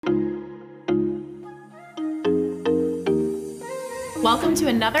Welcome to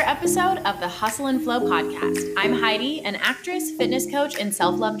another episode of the Hustle and Flow podcast. I'm Heidi, an actress, fitness coach, and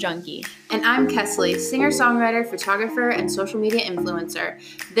self-love junkie. And I'm Kesley, singer-songwriter, photographer, and social media influencer.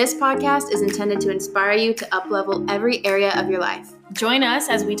 This podcast is intended to inspire you to up-level every area of your life. Join us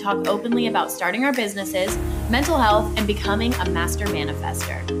as we talk openly about starting our businesses, mental health, and becoming a master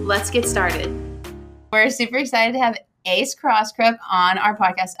manifester. Let's get started. We're super excited to have Ace Crosscrook on our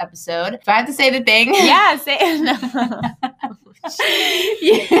podcast episode. Do I have to say the thing? Yeah, say it.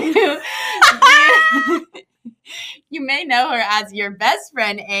 You may know her as your best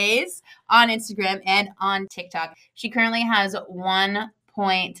friend, Ace, on Instagram and on TikTok. She currently has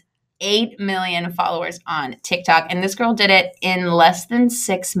 1.8 million followers on TikTok, and this girl did it in less than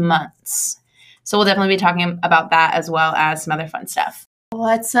 6 months. So we'll definitely be talking about that as well as some other fun stuff.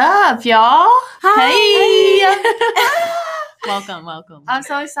 What's up, y'all? Hi. Welcome. I'm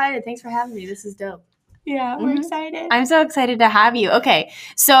so excited. Thanks for having me. This is dope. Yeah, we're excited. I'm so excited to have you. Okay,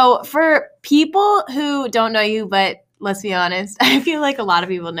 so for people who don't know you, but let's be honest, I feel like a lot of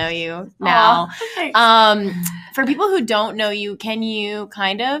people know you now. For people who don't know you, can you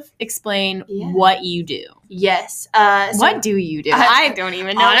kind of explain what you do? Yes. What do you do? I don't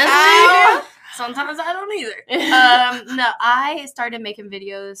even know. Honestly, sometimes I don't either. No, I started making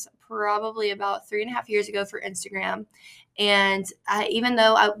videos probably about 3.5 years ago for Instagram. And even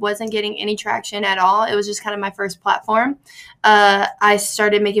though I wasn't getting any traction at all, it was just kind of my first platform. I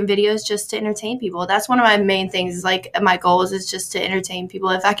started making videos just to entertain people. That's one of my main things. Is like my goals is just to entertain people.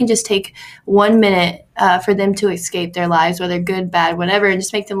 If I can just take 1 minute for them to escape their lives, whether good, bad, whatever, and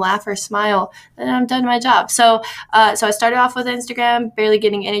just make them laugh or smile, then I'm done my job. So I started off with Instagram, barely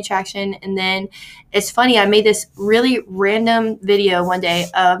getting any traction, and then it's funny. I made this really random video one day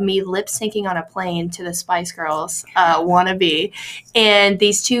of me lip syncing on a plane to the Spice Girls "Wannabe," and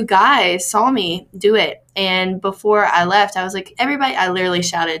these two guys saw me do it. And before I left, I was like, everybody, I literally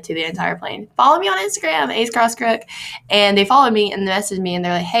shouted to the entire plane, follow me on Instagram, Ace Crosscrook. And they followed me and messaged me, and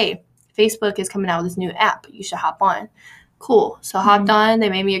they're like, hey, Facebook is coming out with this new app. You should hop on. Cool. So I hopped on. They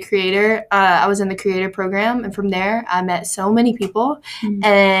made me a creator. I was in the creator program. And from there, I met so many people.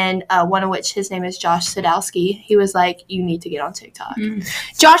 And one of which, his name is Josh Sadowski. He was like, you need to get on TikTok.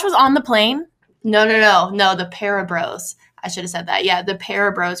 Josh was on the plane? No, the Para Bros. I should have said that. Yeah, the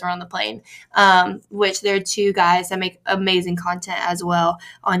Para Bros were on the plane, which they're two guys that make amazing content as well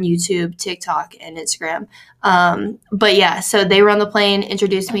on YouTube, TikTok, and Instagram. But yeah, so they were on the plane,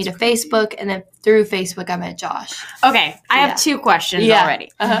 introduced me to Facebook, and then through Facebook, I met Josh. Okay, I have two questions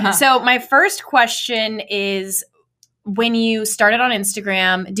already. Uh-huh. So my first question is, when you started on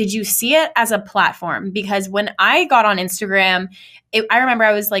Instagram, did you see it as a platform? Because when I got on Instagram, I remember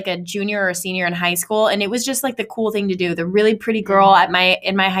I was like a junior or a senior in high school, and it was just like the cool thing to do. The really pretty girl in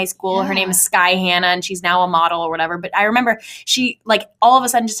my high school, her name is Sky Hannah, and she's now a model or whatever. But I remember she like all of a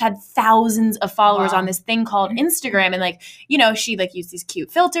sudden just had thousands of followers on this thing called Instagram, and like, you know, she like used these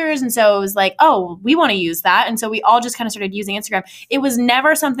cute filters, and so it was like, oh, we want to use that, and so we all just kind of started using Instagram. It was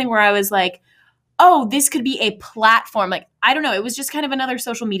never something where I was like, oh, this could be a platform. Like, I don't know. It was just kind of another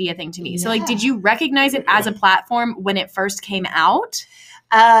social media thing to me. So like, did you recognize it as a platform when it first came out?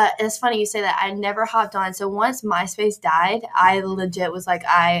 It's funny you say that. I never hopped on. So once MySpace died, I legit was like,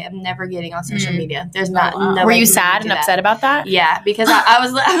 I am never getting on social media. There's not. No. Were you sad and upset about that? Yeah, because I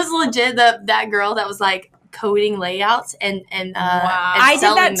was legit that girl that was like coding layouts and I did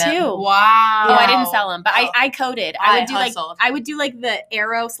that them. too. Wow. Oh, I didn't sell them, but I coded. I would do like the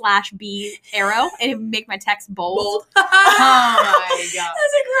arrow/B arrow, and it would make my text bold. Oh my god,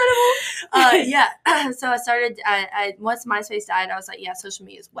 that's incredible. Yeah. So I started. I once MySpace died, I was like, yeah, social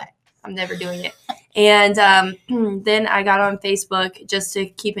media is wet. I'm never doing it. And then I got on Facebook just to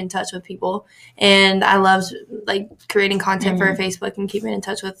keep in touch with people. And I loved like creating content for Facebook and keeping in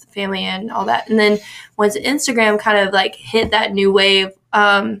touch with family and all that. And then once Instagram kind of like hit that new wave,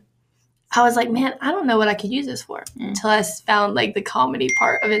 I was like, man, I don't know what I could use this for until I found like the comedy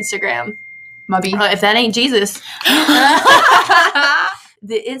part of Instagram. Mubby. If that ain't Jesus.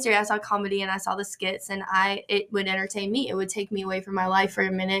 The Instagram, I saw comedy and I saw the skits, and it would entertain me. It would take me away from my life for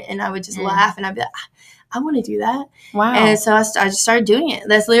a minute, and I would just laugh, and I'd be like, I want to do that. Wow. And so I just started doing it.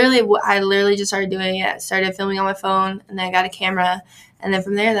 That's literally what I literally just started doing it. I started filming on my phone, and then I got a camera. And then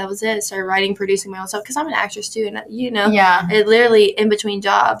from there, that was it. I started writing, producing my own stuff because I'm an actress too. And, you know, it literally in between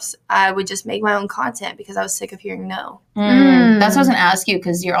jobs, I would just make my own content because I was sick of hearing no. That's what I was going to ask you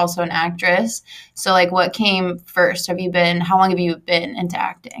because you're also an actress. So, like, what came first? How long have you been into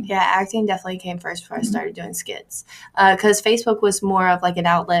acting? Yeah, acting definitely came first before I started doing skits. Because Facebook was more of like an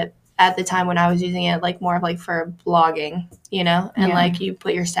outlet at the time when I was using it, like more of like for blogging, you know, and like you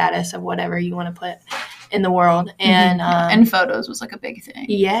put your status of whatever you want to put. in the world. And and photos was like a big thing.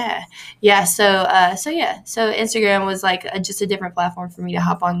 yeah. So Instagram was like just a different platform for me to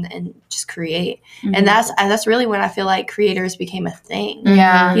hop on and just create. And that's really when I feel like creators became a thing.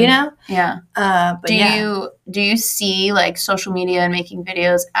 Yeah. You know? Yeah. But Do you see like social media and making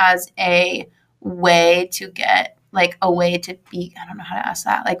videos as a way to get like a way to be, I don't know how to ask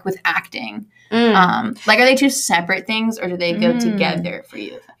that, like with acting? Like, are they two separate things or do they go together for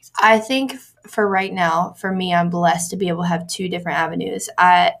you? I think for right now, for me, I'm blessed to be able to have two different avenues.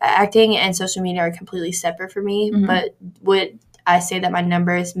 Acting and social media are completely separate for me, but would I say that my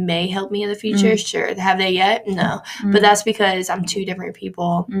numbers may help me in the future? Sure. Have they yet? No. But that's because I'm two different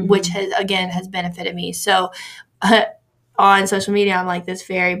people, which has benefited me. So on social media, I'm like this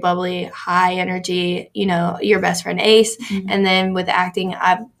very bubbly, high energy, your best friend Ace. And then with acting,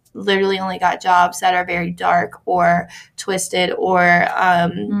 I've literally only got jobs that are very dark or twisted or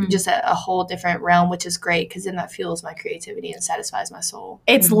just a whole different realm, which is great because then that fuels my creativity and satisfies my soul.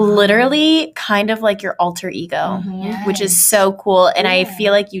 It's literally kind of like your alter ego, which is so cool. And I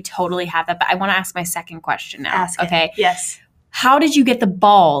feel like you totally have that. But I want to ask my second question now. Ask it. Okay. Yes. How did you get the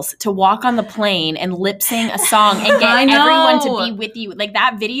balls to walk on the plane and lip sing a song and get everyone to be with you? Like,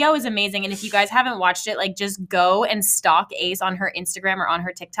 that video is amazing. And if you guys haven't watched it, like, just go and stalk Ace on her Instagram or on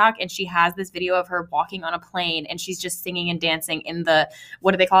her TikTok. And she has this video of her walking on a plane and she's just singing and dancing in the,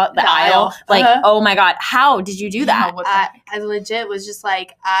 what do they call it? The aisle. Like, oh my God. How did you do that? I legit was just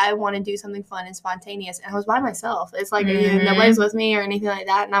like, I want to do something fun and spontaneous. And I was by myself. It's like, nobody's with me or anything like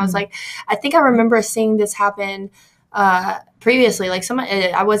that. And I was like, I think I remember seeing this happen previously, like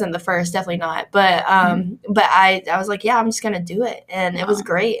I wasn't the first, definitely not, but I was like, yeah, I'm just gonna do it, and it was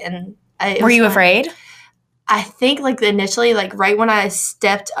great. And were you afraid? I think like initially, like right when I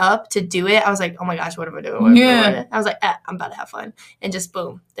stepped up to do it, I was like, oh my gosh, what am I doing? I was like, I'm about to have fun, and just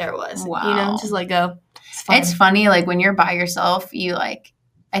boom, there it was. Wow. Just let go. It's funny, like when you're by yourself, you like.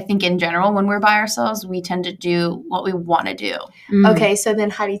 I think in general, when we're by ourselves, we tend to do what we want to do. Okay, so then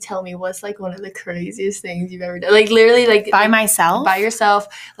Heidi, tell me, what's like one of the craziest things you've ever done? Like literally, like by myself? By yourself,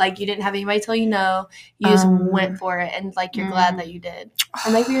 like you didn't have anybody tell you no. You just went for it, and like you're glad that you did.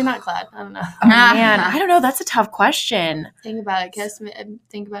 Or maybe you're not glad. I don't know. Oh, man, I don't know. That's a tough question. Think about it, Kes.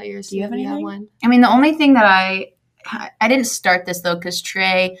 Think about yours. Do you have anything? One? I mean, the only thing that I didn't start this though because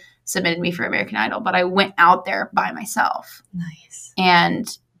Trey submitted me for American Idol, but I went out there by myself. Nice. And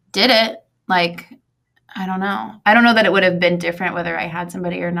did it. Like, I don't know. I don't know that it would have been different whether I had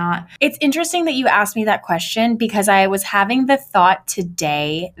somebody or not. It's interesting that you asked me that question because I was having the thought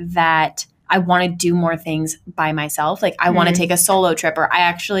today that I want to do more things by myself. Like I want to take a solo trip, or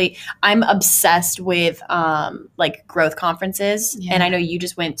I'm obsessed with like growth conferences. Yeah. And I know you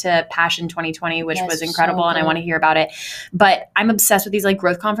just went to Passion 2020, which was incredible. And I want to hear about it, but I'm obsessed with these like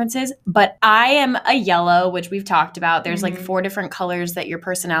growth conferences, but I am a yellow, which we've talked about. There's like 4 different colors that your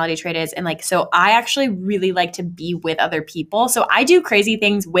personality trait is. And like, so I actually really like to be with other people. So I do crazy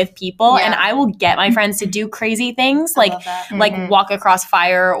things with people and I will get my friends to do crazy things like walk across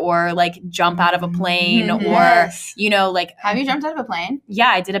fire or like jump out of a plane or, like. Have you jumped out of a plane? Yeah,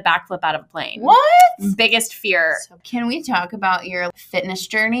 I did a backflip out of a plane. What? Biggest fear. So can we talk about your fitness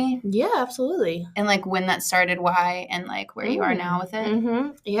journey? Yeah, absolutely. And like when that started, why, and like where you are now with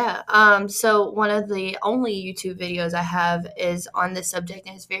it? Yeah. So one of the only YouTube videos I have is on this subject,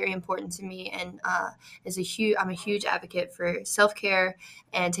 and it's very important to me. And I'm a huge advocate for self-care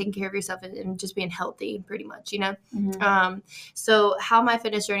and taking care of yourself and just being healthy, pretty much, So how my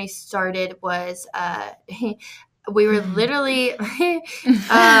fitness journey started was we were literally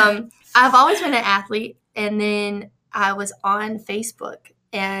I've always been an athlete, and then I was on Facebook,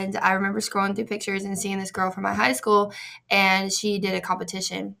 and I remember scrolling through pictures and seeing this girl from my high school, and she did a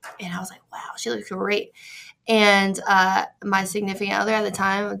competition, and I was like, wow, she looks great. And my significant other at the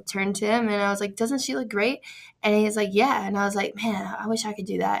time turned to him, and I was like, doesn't she look great? And he's like, yeah. And I was like, man, I wish I could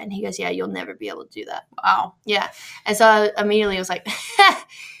do that. And he goes, yeah, you'll never be able to do that. Wow. Yeah. And so I immediately was like,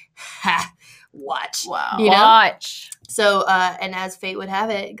 watch. Wow. Watch. So, and as fate would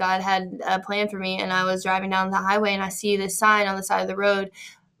have it, God had a plan for me, and I was driving down the highway, and I see this sign on the side of the road,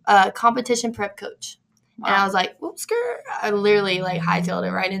 competition prep coach. Wow. And I was like, whoops, skirt. I literally like hightailed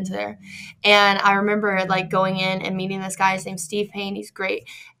it right into there. And I remember like going in and meeting this guy. His name's Steve Payne. He's great.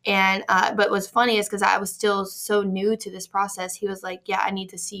 And, but what's funny is because I was still so new to this process, he was like, yeah, I need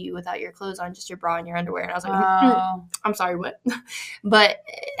to see you without your clothes on, just your bra and your underwear. And I was like, I'm sorry, what? But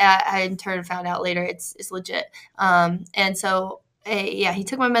I in turn found out later it's legit. And so he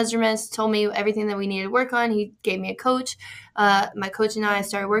took my measurements, told me everything that we needed to work on. He gave me a coach. My coach and I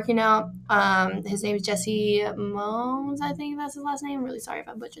started working out. His name is Jesse Mones, I think that's his last name. I'm really sorry if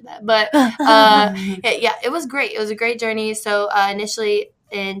I butchered that. But it was great. It was a great journey. So initially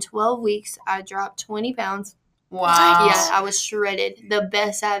in 12 weeks, I dropped 20 pounds. Wow. Yeah, I was shredded. The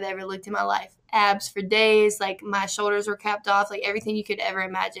best I've ever looked in my life. Abs for days. Like, my shoulders were capped off. Like, everything you could ever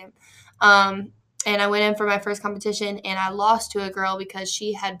imagine. And I went in for my first competition, and I lost to a girl because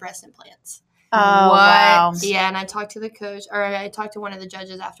she had breast implants. Oh, What? wow. Yeah, and I talked to the coach, or I talked to one of the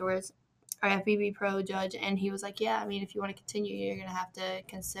judges afterwards, our FBB Pro judge, and he was like, yeah, I mean, if you want to continue, you're going to have to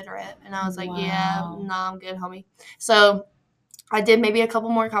consider it. And I was like, yeah, Wow. no, I'm good, homie. So I did maybe a couple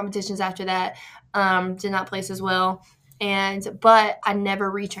more competitions after that, did not place as well. But I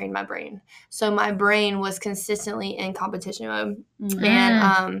never retrained my brain. So my brain was consistently in competition mode. Mm.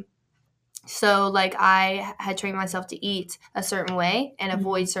 And so, like, I had trained myself to eat a certain way and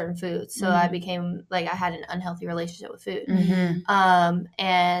avoid certain foods. So I became, like, I had an unhealthy relationship with food. Mm-hmm.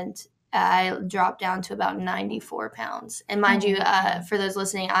 And I dropped down to about 94 pounds. And mind you, for those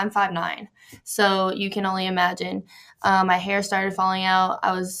listening, I'm 5'9". So you can only imagine. My hair started falling out.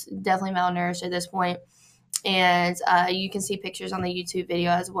 I was definitely malnourished at this point. And you can see pictures on the YouTube video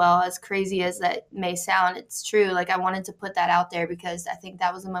as well. As crazy as that may sound, it's true. Like, I wanted to put that out there because I think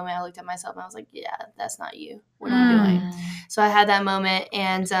that was the moment I looked at myself and I was like, yeah, that's not you. What are you doing? So I had that moment.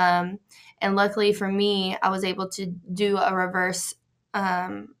 And luckily for me, I was able to do a reverse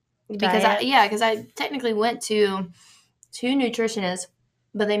because I technically went to 2 nutritionists,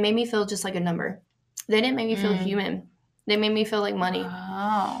 but they made me feel just like a number. They didn't make me feel human. They made me feel like money.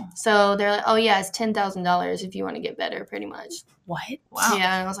 Wow. So they're like, oh, yeah, it's $10,000 if you want to get better, pretty much. What? Wow.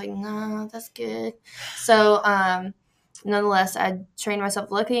 Yeah, and I was like, no, that's good. So nonetheless, I trained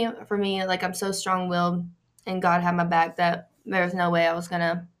myself. Lucky for me, like, I'm so strong-willed, and God had my back that there was no way I was going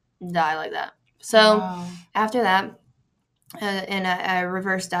to die like that. So after that, and I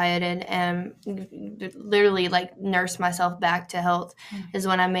reverse dieted and literally, like, nursed myself back to health is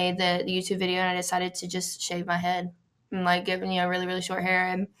when I made the YouTube video, and I decided to just shave my head and, like, give really, really short hair.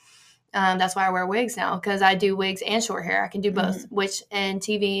 And that's why I wear wigs now, because I do wigs and short hair. I can do both, which in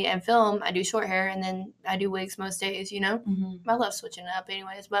TV and film, I do short hair, and then I do wigs most days, you know? I love switching it up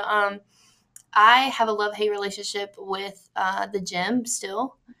anyways. But I have a love-hate relationship with the gym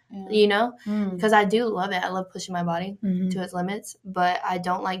still. You know, because I do love it. I love pushing my body to its limits, but I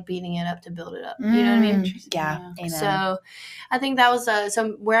don't like beating it up to build it up. You know what I mean? Yeah. Amen. So I think that was so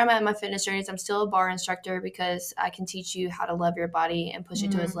where I'm at in my fitness journey is I'm still a bar instructor because I can teach you how to love your body and push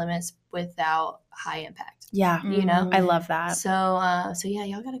it to its limits without high impact. Yeah. You know? I love that. So yeah,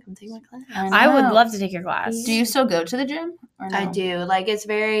 y'all got to come take my class. I would love to take your class. Do you still go to the gym? Or no? I do. Like, it's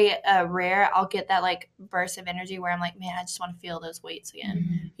very rare. I'll get that, like, burst of energy where I'm like, man, I just want to feel those weights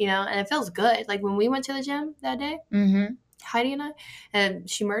again. You know, and it feels good. Like, when we went to the gym that day, Heidi and I, and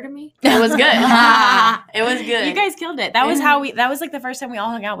she murdered me. It was good. It was good. You guys killed it. That was that was like the first time we all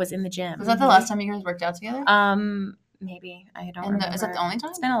hung out was in the gym. Was that the last time you guys worked out together? Maybe. I don't remember. Is that the only time?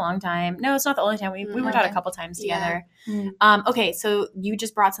 It's been a long time. No, it's not the only time. We worked out a couple times together. Okay, so you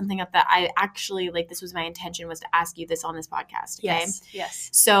just brought something up that I actually, like, this was my intention, was to ask you this on this podcast. Okay? Yes.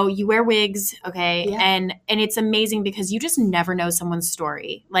 So you wear wigs, okay? Yeah. And it's amazing because you just never know someone's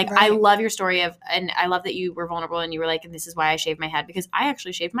story. Like, Right. I love your story and I love that you were vulnerable and you were like, and this is why I shaved my head, because I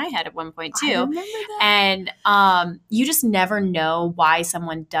actually shaved my head at one point too. I remember that. And you just never know why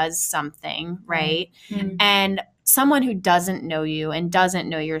someone does something, right? And someone who doesn't know you and doesn't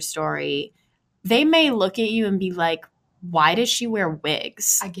know your story, they may look at you and be like, why does she wear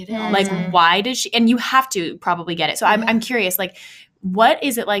wigs? I get it all the Like, time. why does she? And you have to probably get it. So I'm curious, like, what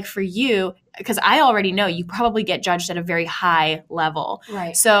is it like for you? Because I already know you probably get judged at a very high level.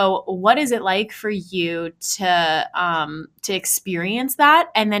 Right. So what is it like for you to experience that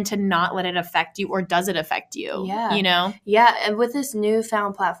and then to not let it affect you, or does it affect you? Yeah. You know? Yeah, and with this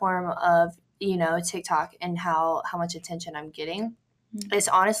newfound platform of, you know, TikTok and how much attention I'm getting, it's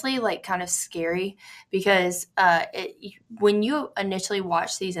honestly, like, kind of scary because when you initially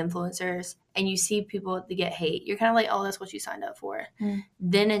watch these influencers and you see people that get hate, you're kind of like, oh, that's what you signed up for.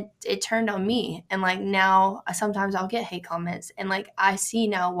 Then it turned on me, and, like, now sometimes I'll get hate comments, and, like, I see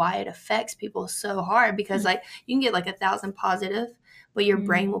now why it affects people so hard because like, you can get like 1,000 positive, but your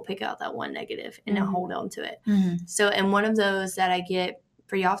brain will pick out that one negative and then hold on to it. So, and one of those that I get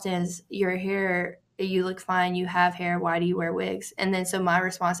pretty often is, your hair, you look fine, you have hair, why do you wear wigs? And then so my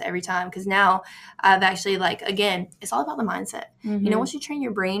response every time, because now I've actually, like, again, it's all about the mindset. You know, once you train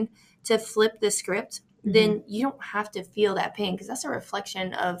your brain to flip the script, then you don't have to feel that pain, because that's a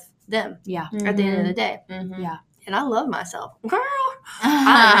reflection of them Yeah. at the end of the day. Yeah. and I love myself. Girl,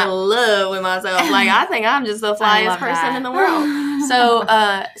 I'm in love with myself. Like, I think I'm just the flyest love person that. in the world. So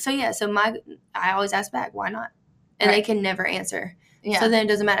I always ask back, why not? And they can never answer. Yeah. So then it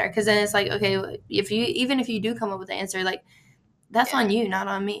doesn't matter, because then it's like, okay, if you do come up with the answer, like, that's on you, not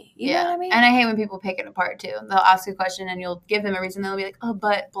on me. You know what I mean? And I hate when people pick it apart too. They'll ask a question and you'll give them a reason. They'll be like, "Oh,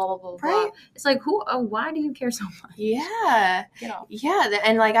 but blah blah blah blah." Right. It's like, why do you care so much? Yeah. Get off. Yeah.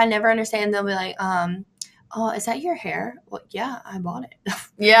 And like, I never understand. They'll be like, oh, is that your hair? Well, yeah, I bought it.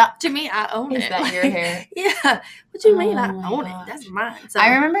 Yeah. To me, I own it. Is that your hair? Yeah. What do you mean I Oh my own gosh. it? That's mine. So,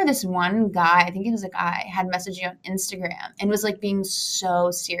 I remember this one guy, I think it was a guy, had messaged you on Instagram and was like being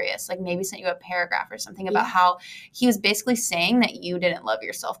so serious, like maybe sent you a paragraph or something about how he was basically saying that you didn't love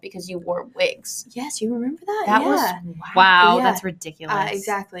yourself because you wore wigs. Yes, you remember that? That yeah. was Wow, Yeah. that's ridiculous.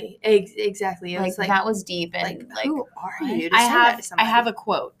 Exactly. Exactly. It like, was like, that was deep and like who are what? you? To I say that to have somebody? a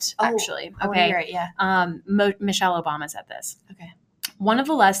quote Oh, actually. I wanna hear Okay. it, yeah. Michelle Obama said this. Okay. One of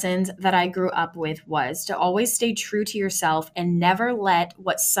the lessons that I grew up with was to always stay true to yourself and never let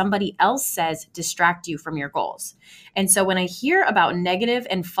what somebody else says distract you from your goals. And so when I hear about negative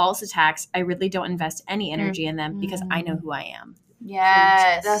and false attacks, I really don't invest any energy in them because I know who I am.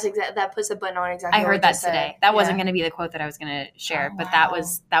 yes. That's that puts a button on exactly. I what heard you that just said. today. That wasn't Yeah. going to be the quote that I was going to share, Oh, but wow.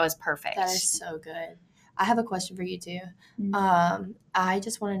 that was perfect. That is so good. I have a question for you too. Mhm. I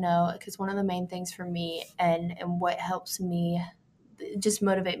just want to know, because one of the main things for me and what helps me just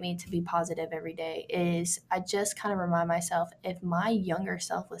motivate me to be positive every day is I just kind of remind myself, if my younger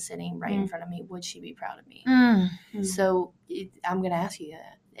self was sitting right in front of me, would she be proud of me? So I'm going to ask you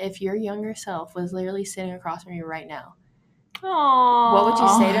that. If your younger self was literally sitting across from you right now, Aww. what would you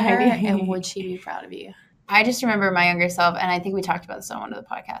say to her, and would she be proud of you? I just remember my younger self, and I think we talked about this on one of the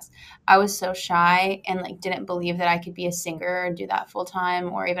podcasts. I was so shy and like didn't believe that I could be a singer and do that full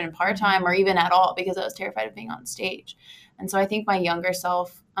time or even part time or even at all because I was terrified of being on stage. And so I think my younger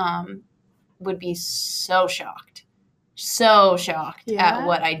self would be so shocked at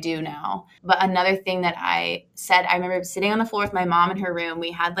what I do now. But another thing that I said, I remember sitting on the floor with my mom in her room.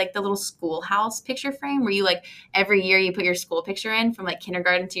 We had like the little schoolhouse picture frame where you like every year you put your school picture in from like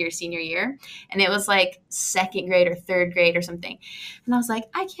kindergarten to your senior year. And it was like second grade or third grade or something. And I was like,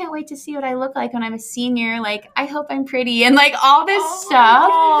 I can't wait to see what I look like when I'm a senior. Like, I hope I'm pretty and like all this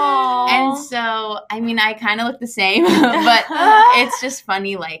stuff. And so, I mean, I kind of look the same, but it's just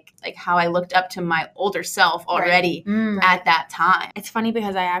funny, like how I looked up to my older self already at that time. It's funny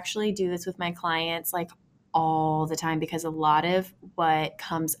because I actually do this with my clients like all the time, because a lot of what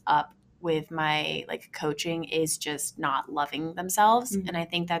comes up with my like coaching is just not loving themselves. And I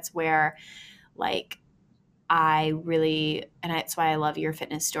think that's where like that's why I love your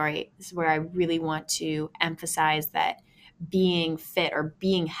fitness story. This is where I really want to emphasize that being fit or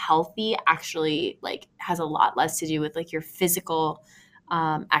being healthy actually like has a lot less to do with like your physical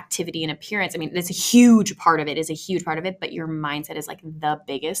activity and appearance. I mean, it's a huge part of it, but your mindset is like the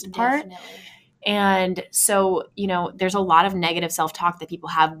biggest part. Definitely. And so, there's a lot of negative self-talk that people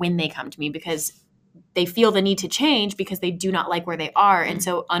have when they come to me because they feel the need to change because they do not like where they are. And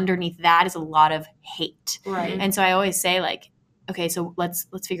so underneath that is a lot of hate. Right. And so I always say like, okay, so let's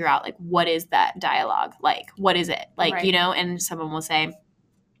figure out like, what is that dialogue? Like, what is it? Like, Right. And someone will say,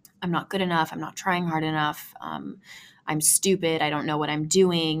 I'm not good enough. I'm not trying hard enough. I'm stupid. I don't know what I'm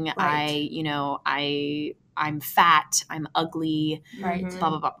doing. Right. I'm fat. I'm ugly. Right. Blah,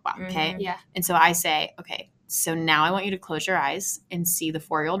 blah, blah, blah. Okay. Yeah. And so I say, okay, so now I want you to close your eyes and see the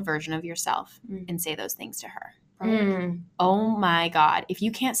 4-year-old version of yourself and say those things to her. Oh my God. If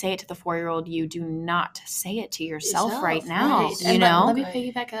you can't say it to the 4-year-old, you do not say it to yourself right now. Right. You And know? Let me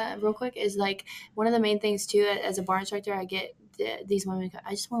piggyback real quick is like one of the main things too, as a bar instructor, I get these women,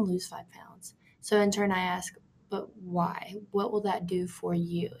 I just want to lose 5 pounds. So in turn I ask, but why? What will that do for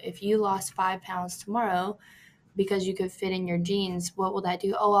you? If you lost 5 pounds tomorrow because you could fit in your jeans, what will that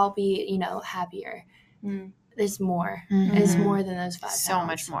do? Oh, I'll be, happier. There's more. It's more than those 5 pounds. So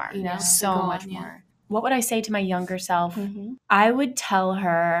much more. So So go much on, more. What would I say to my younger self? Mm-hmm. I would tell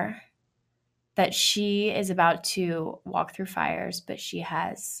her that she is about to walk through fires, but she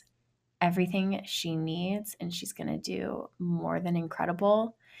has everything she needs and she's going to do more than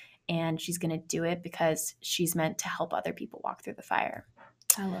incredible. And she's going to do it because she's meant to help other people walk through the fire.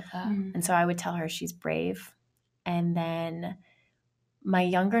 I love that. And so I would tell her she's brave. And then my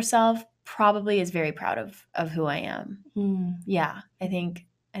younger self probably is very proud of who I am. Yeah, I think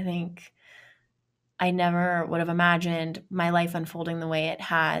I never would have imagined my life unfolding the way it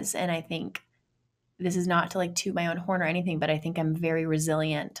has. And I think this is not to like toot my own horn or anything, but I think I'm very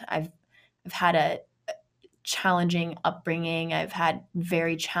resilient. I've had a challenging upbringing. I've had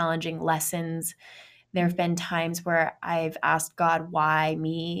very challenging lessons. There have been times where I've asked God, why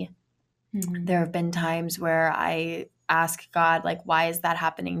me? There have been times where I ask God, like, why is that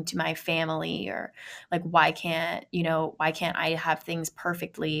happening to my family? Or like, why can't I have things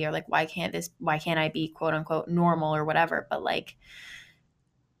perfectly? Or like, why can't I be quote unquote normal or whatever? But like,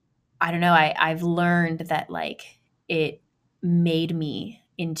 I don't know. I've learned that like it made me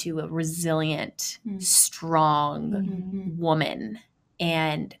into a resilient, strong woman.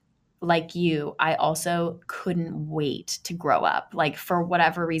 And like you, I also couldn't wait to grow up, like for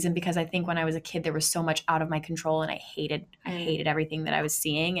whatever reason, because I think when I was a kid, there was so much out of my control and I hated everything that I was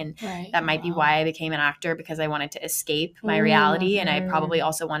seeing. And that might be why I became an actor, because I wanted to escape my reality. And I probably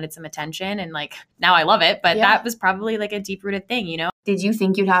also wanted some attention, and like now I love it, but that was probably like a deep rooted thing, you know? Did you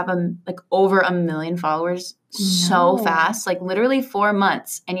think you'd have like over 1 million followers so fast? Like literally 4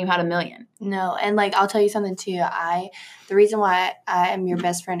 months and you had 1 million. No. And like, I'll tell you something too. The reason why I am your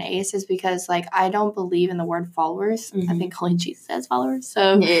best friend Ace is because like, I don't believe in the word followers. I think only Jesus has followers.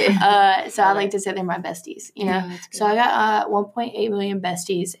 So, so I like to say they're my besties, you know? So I got 1.8 million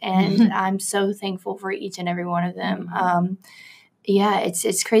besties, and I'm so thankful for each and every one of them. Yeah,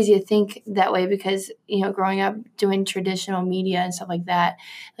 it's crazy to think that way, because, you know, growing up doing traditional media and stuff like that,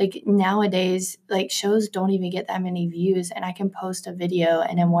 like nowadays, like shows don't even get that many views, and I can post a video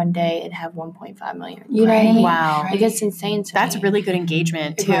and in one day it'd have 1.5 million. You know what I mean? Wow. Like it's insane to That's me. really good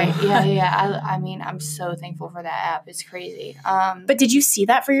engagement too. Right. Yeah. I mean, I'm so thankful for that app. It's crazy. But did you see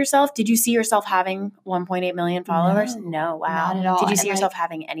that for yourself? Did you see yourself having 1.8 million followers? No, wow. Not at all. Did you see And, yourself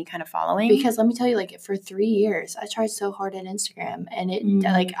having any kind of following? Because let me tell you, like for 3 years, I tried so hard at Instagram, and it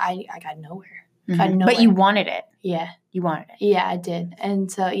like I got nowhere. But you wanted it. Yeah. You wanted it. Yeah, I did. And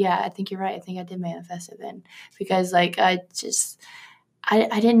so, yeah, I think you're right. I think I did manifest it then, because like I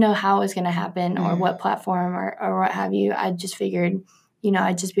didn't know how it was going to happen or what platform or what have you. I just figured, you know,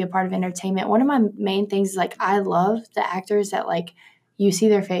 I'd just be a part of entertainment. One of my main things is like, I love the actors that like you see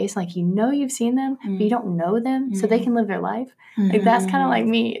their face, like, you know, you've seen them, but you don't know them, so they can live their life. Like, that's kind of like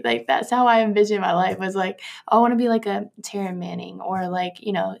me. Like, that's how I envision my life, was like, I want to be like a Taryn Manning, or like,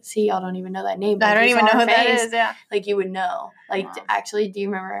 you know, see, y'all don't even know that name. But I don't even know who that is. Yeah. Like, you would know. Like, actually, do you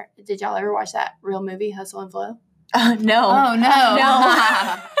remember, did y'all ever watch that real movie, Hustle and Flow? No. Oh, no.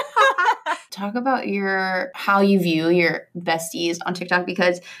 No. Talk about how you view your besties on TikTok,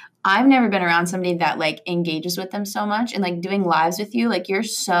 because I've never been around somebody that like engages with them so much, and like doing lives with you. Like, you're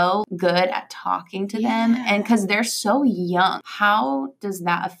so good at talking to them, and because they're so young. How does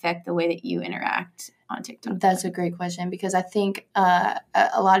that affect the way that you interact on TikTok? That's a great question, because I think a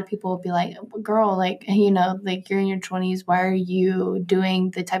lot of people will be like, girl, like, you know, like, you're in your 20s. Why are you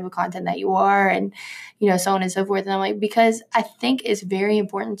doing the type of content that you are? And, you know, so on and so forth. And I'm like, because I think it's very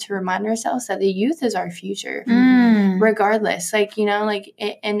important to remind ourselves that the youth is our future, regardless. Like, you know, like,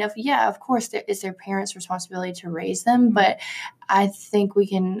 and of course, it's their parents' responsibility to raise them. But I think we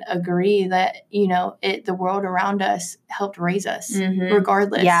can agree that, you know, the world around us helped raise us,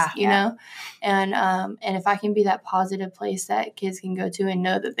 regardless, you know? And if I can be that positive place that kids can go to and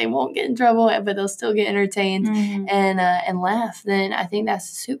know that they won't get in trouble, but they'll still get entertained and laugh, then I think that's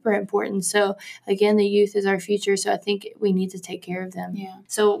super important. So again, the youth is our future. So I think we need to take care of them. Yeah.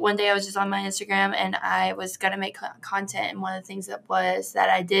 So one day I was just on my Instagram, and I was going to make content. And one of the things that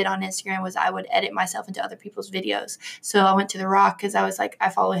I did on Instagram was I would edit myself into other people's videos. So I went to The Rock, because I was like, I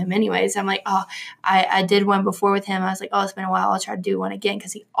follow him anyways. I'm like, oh, I did one before with him. I was like, oh, it's been a while. I'll try to do one again,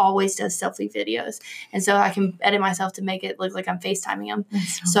 because he always does selfie videos. And so I can edit myself to make it look like I'm FaceTiming him.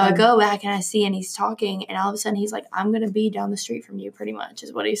 So I go back and I see, and he's talking, and all of a sudden he's like, I'm going to be down the street from you, pretty much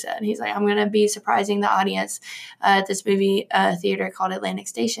is what he said. He's like, I'm going to be surprising the audience at this movie theater called Atlantic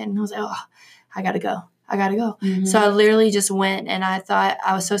Station. And I was like, oh, I got to go. So I literally just went, and I thought,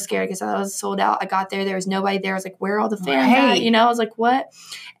 I was so scared because I was sold out. I got there was nobody there. I was like, where are all the fans at? You know, I was like, what?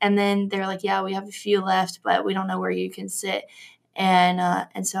 And then they're like, yeah, we have a few left, but we don't know where you can sit.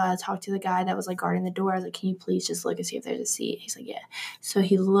 And so I talked to the guy that was like guarding the door. I was like, can you please just look and see if there's a seat? He's like, yeah. So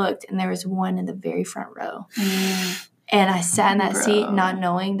he looked, and there was one in the very front row. And I sat in that seat, not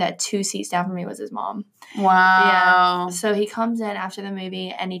knowing that 2 seats down from me was his mom. Wow. Yeah. So he comes in after the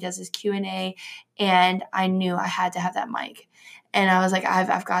movie, and he does his Q&A, and I knew I had to have that mic. And I was like,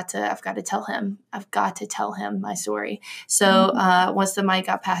 I've got to tell him. I've got to tell him my story. So once the mic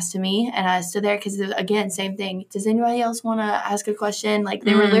got passed to me, and I stood there, because again, same thing. Does anybody else want to ask a question? Like,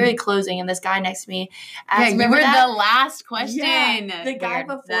 they were literally closing, and this guy next to me asked. Yeah, you were the last question. Yeah. The guy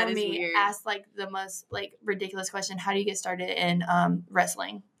before me asked like the most like ridiculous question. How do you get started in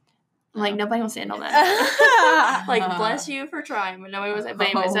wrestling? I'm like, nobody wants to end on that. Like, bless you for trying, but nobody was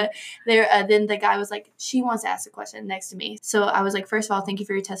famous. So then the guy was like, she wants to ask a question next to me. So I was like, first of all, thank you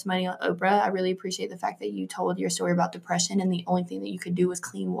for your testimony on Oprah. I really appreciate the fact that you told your story about depression and the only thing that you could do was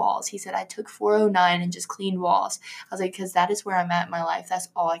clean walls. He said, I took 409 and just cleaned walls. I was like, because that is where I'm at in my life. That's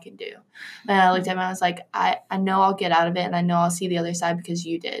all I can do. And I looked at him and I was like, I know I'll get out of it and I know I'll see the other side because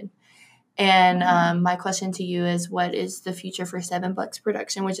you did. And my question to you is, what is the future for Seven Bucks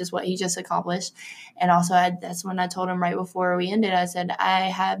Production, which is what he just accomplished? And also, that's when I told him right before we ended, I said, I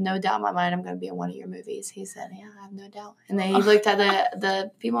have no doubt in my mind I'm going to be in one of your movies. He said, yeah, I have no doubt. And then he looked at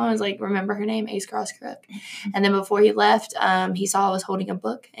the people and was like, remember her name, Ace Cross Crook. And then before he left, he saw I was holding a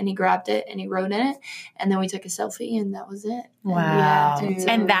book and he grabbed it and he wrote in it. And then we took a selfie and that was it. Wow. And,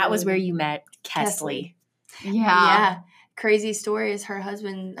 and that was where you met Kesley. Yeah. Crazy story is her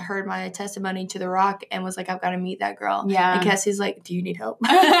husband heard my testimony to The Rock and was like, I've got to meet that girl. Yeah. And Cassie's like, do you need help? The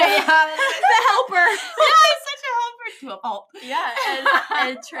helper. Yeah, such a helper to a fault. Yeah.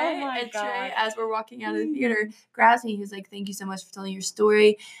 And Trey, Trey, as we're walking out of the theater, grabs me. He was like, thank you so much for telling your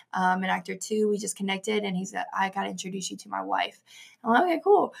story. In Actor 2, we just connected. And he's like, I got to introduce you to my wife. I'm like, okay,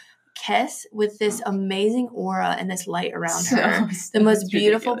 cool. Kes with this amazing aura and this light around her. The most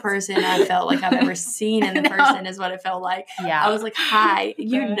beautiful person I felt like I've ever seen in the person is what it felt like. Yeah. I was like, hi,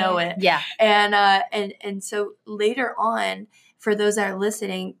 you know it. Yeah. And so later on, for those that are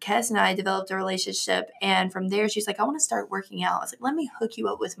listening, Kes and I developed a relationship. And from there, she's like, I want to start working out. I was like, let me hook you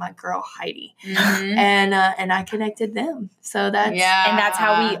up with my girl, Heidi. Mm-hmm. And I connected them. So that's and that's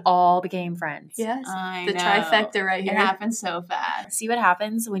how we all became friends. Yes. I The know. trifecta right here. It happens so fast. See what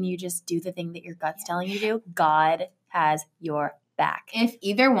happens when you just do the thing that your gut's telling you to do? God has your back. If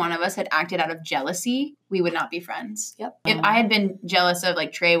either one of us had acted out of jealousy, we would not be friends. Yep. If I had been jealous of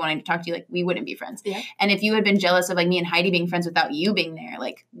like Trey wanting to talk to you, like we wouldn't be friends. Yeah. And if you had been jealous of like me and Heidi being friends without you being there,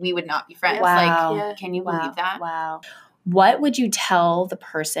 like we would not be friends. Wow. Like, can you believe that? Wow. What would you tell the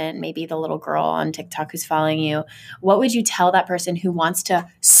person, maybe the little girl on TikTok who's following you, what would you tell that person who wants to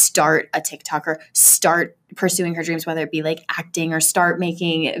start a TikTok or start pursuing her dreams, whether it be like acting or start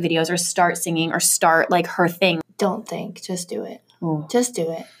making videos or start singing or start like her thing? Don't think, just do it. Ooh. Just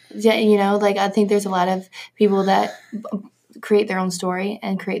do it. Yeah, you know, like I think there's a lot of people that create their own story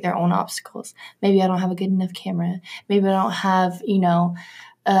and create their own obstacles. Maybe I don't have a good enough camera. Maybe I don't have,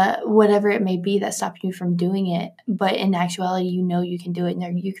 whatever it may be that's stopping you from doing it. But in actuality, you know you can do it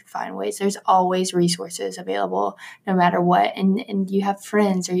and you can find ways. There's always resources available no matter what. And you have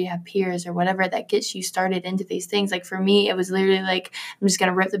friends or you have peers or whatever that gets you started into these things. Like for me, it was literally like, I'm just going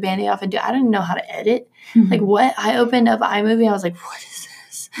to rip the Band-Aid off and do it. I didn't know how to edit. Mm-hmm. Like what? I opened up iMovie. I was like, what is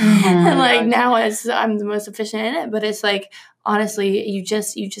this? Mm-hmm. And like now I'm the most efficient in it. But it's like, honestly, you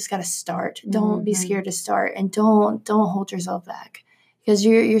just got to start. Don't be scared to start and don't hold yourself back. Because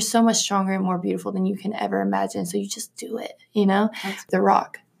you're so much stronger and more beautiful than you can ever imagine. So you just do it, you know? The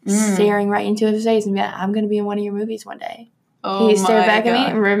Rock staring right into his face and be like, I'm going to be in one of your movies one day. Oh He stared back God. at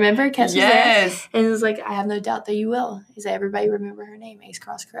me and remember, Kes was there. Yes. And it was like, I have no doubt that you will. He said, everybody remember her name, Ace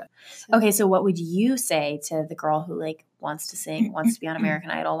Cross Crook. So, Okay, so what would you say to the girl who like wants to sing, wants to be on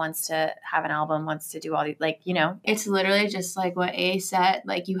American Idol, wants to have an album, wants to do all these, like, you know? It's literally just like what A said.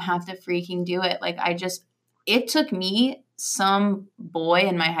 Like, you have to freaking do it. Like, it took me some boy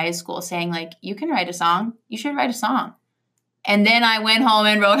in my high school saying, like, you can write a song. You should write a song. And then I went home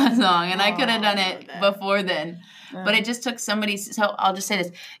and wrote a song. And I could have done it before then. But it just took somebody. So I'll just say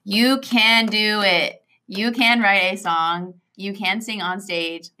this. You can do it. You can write a song. You can sing on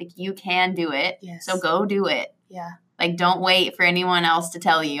stage. Like, you can do it. Yes. So go do it. Yeah. Like, don't wait for anyone else to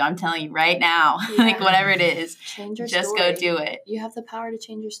tell you. I'm telling you right now. Like, Yeah. whatever it is, Change your just story. go do it. You have the power to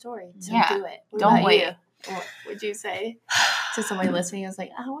change your story. So Yeah. do it. What Don't about wait. you? What would you say to somebody listening who's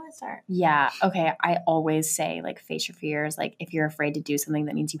like, I want to start? Yeah. Okay. I always say, like, face your fears. Like, if you're afraid to do something,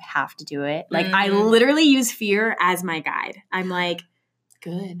 that means you have to do it. Like, I literally use fear as my guide. I'm like,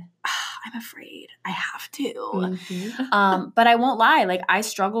 Good. I'm afraid. I have to. Mm-hmm. But I won't lie. Like, I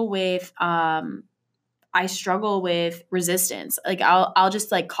struggle with resistance. Like, I'll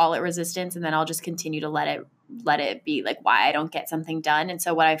just like call it resistance, and then I'll just continue to let it be like why I don't get something done. And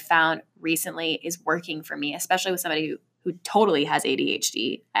so what I've found recently is working for me, especially with somebody who totally has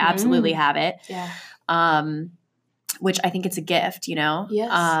ADHD. I absolutely have it. Yeah. Which I think it's a gift, you know?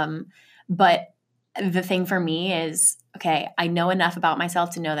 Yes. But the thing for me is, okay, I know enough about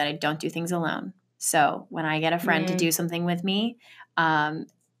myself to know that I don't do things alone. So when I get a friend to do something with me,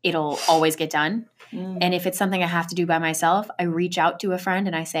 it'll always get done. And if it's something I have to do by myself, I reach out to a friend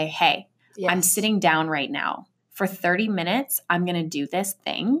and I say, hey, Yes. I'm sitting down right now. For 30 minutes, I'm going to do this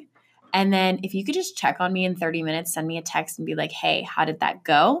thing. And then if you could just check on me in 30 minutes, send me a text and be like, hey, how did that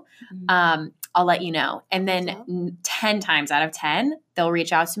go? I'll let you know. And then 10 times out of 10, they'll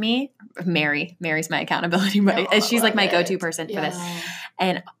reach out to me. Mary's my accountability buddy. She's like my go-to person for this.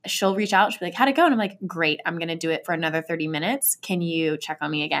 And she'll reach out. She'll be like, how'd it go? And I'm like, great. I'm going to do it for another 30 minutes. Can you check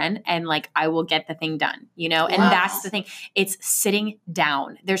on me again? And like, I will get the thing done, you know? And that's the thing. It's sitting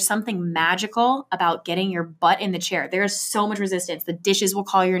down. There's something magical about getting your butt in the chair. There's so much resistance. The dishes will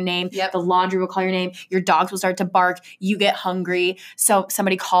call your name. Yep. The laundry will call your name. Your dogs will start to bark. You get hungry. So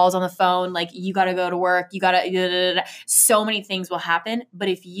somebody calls on the phone, like you got to go to work. You got to, so many things will happen. But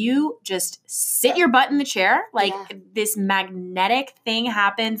if you just sit your butt in the chair, like this magnetic thing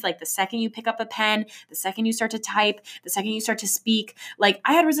happens, like the second you pick up a pen, the second you start to type, the second you start to speak. Like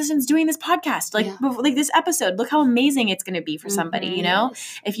I had resistance doing this podcast, like this episode. Look how amazing it's going to be for somebody, you know?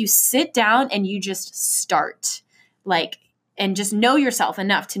 If you sit down and you just start, like, and just know yourself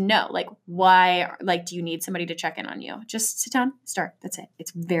enough to know, like, why, like, do you need somebody to check in on you? Just sit down, start. That's it.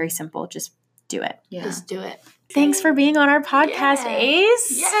 It's very simple. Just do it. Just do it. Thanks for being on our podcast,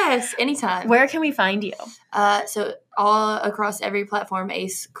 Ace. Yes, anytime. Where can we find you? So all across every platform,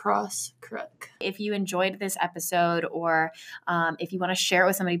 Ace Cross Crook. If you enjoyed this episode, or if you want to share it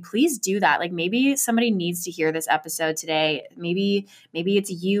with somebody, please do that. Like maybe somebody needs to hear this episode today. Maybe it's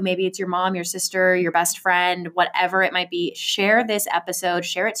you, maybe it's your mom, your sister, your best friend, whatever it might be. Share this episode,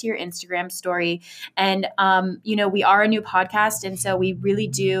 share it to your Instagram story. And, we are a new podcast. And so we really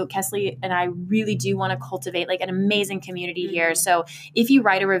do, Kesley and I really do want to cultivate like an amazing community here. So if you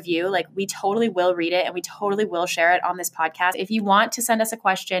write a review, like we totally will read it and we totally will share it on this podcast. If you want to send us a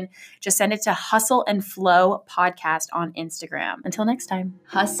question, just send it to Hustle and Flow Podcast on Instagram. Until next time.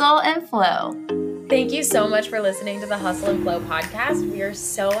 Hustle and flow. Thank you so much for listening to the Hustle and Flow podcast. We are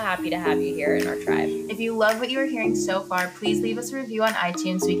so happy to have you here in our tribe. If you love what you are hearing so far, please leave us a review on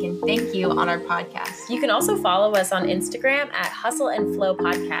iTunes so we can thank you on our podcast. You can also follow us on Instagram at Hustle and Flow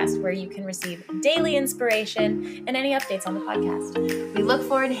Podcast, where you can receive daily inspiration and any updates on the podcast. We look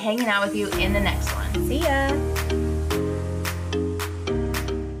forward to hanging out with you in the next one. See ya.